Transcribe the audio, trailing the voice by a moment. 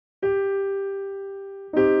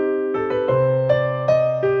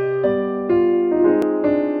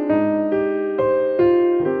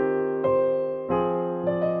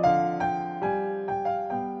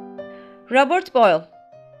Robert Boyle.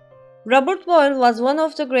 Robert Boyle was one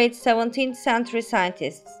of the great 17th century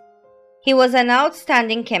scientists. He was an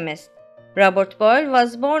outstanding chemist. Robert Boyle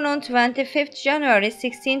was born on 25th January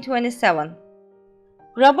 1627.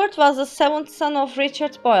 Robert was the seventh son of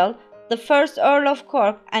Richard Boyle, the first Earl of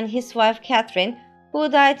Cork, and his wife Catherine, who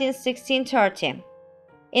died in 1630.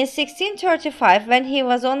 In 1635, when he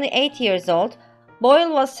was only 8 years old,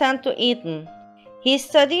 Boyle was sent to Eton. He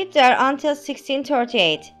studied there until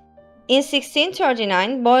 1638. In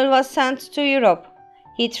 1639, Boyle was sent to Europe.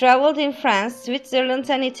 He traveled in France, Switzerland,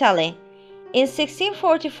 and Italy. In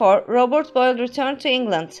 1644, Robert Boyle returned to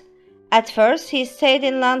England. At first, he stayed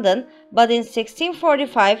in London, but in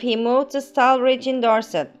 1645 he moved to Stalridge in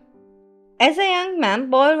Dorset. As a young man,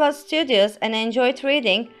 Boyle was studious and enjoyed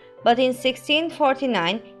reading, but in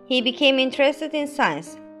 1649 he became interested in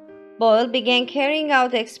science. Boyle began carrying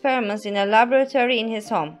out experiments in a laboratory in his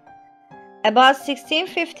home. About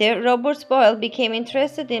 1650, Robert Boyle became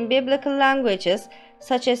interested in biblical languages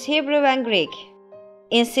such as Hebrew and Greek.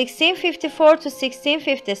 In 1654 to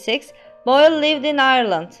 1656, Boyle lived in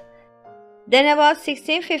Ireland. Then about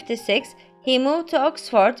 1656, he moved to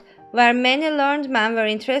Oxford, where many learned men were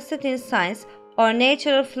interested in science, or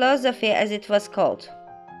natural philosophy as it was called.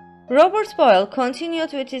 Robert Boyle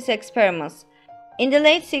continued with his experiments. In the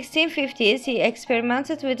late 1650s, he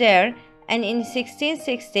experimented with air, and in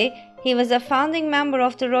 1660, he was a founding member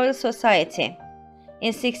of the Royal Society.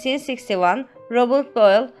 In 1661, Robert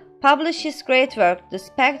Boyle published his great work, The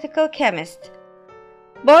Sceptical Chymist.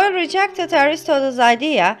 Boyle rejected Aristotle's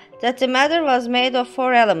idea that the matter was made of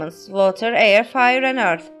four elements: water, air, fire, and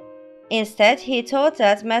earth. Instead, he taught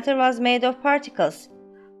that matter was made of particles.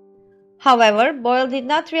 However, Boyle did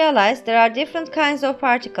not realize there are different kinds of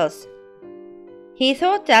particles. He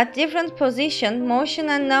thought that different position, motion,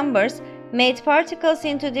 and numbers made particles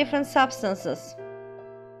into different substances.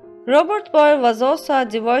 Robert Boyle was also a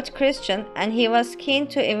devout Christian, and he was keen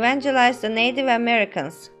to evangelize the Native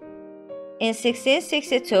Americans. In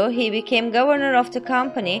 1662, he became governor of the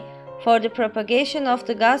Company for the propagation of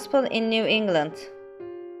the gospel in New England.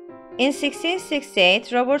 In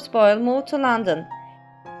 1668, Robert Boyle moved to London.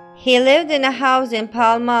 He lived in a house in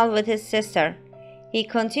Pall Mall with his sister. He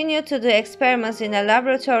continued to do experiments in a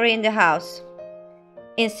laboratory in the house.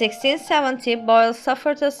 In 1670, Boyle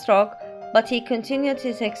suffered a stroke, but he continued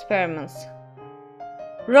his experiments.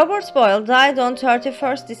 Robert Boyle died on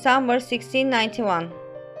 31st December 1691.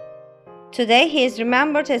 Today he is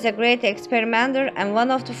remembered as a great experimenter and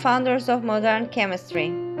one of the founders of modern chemistry.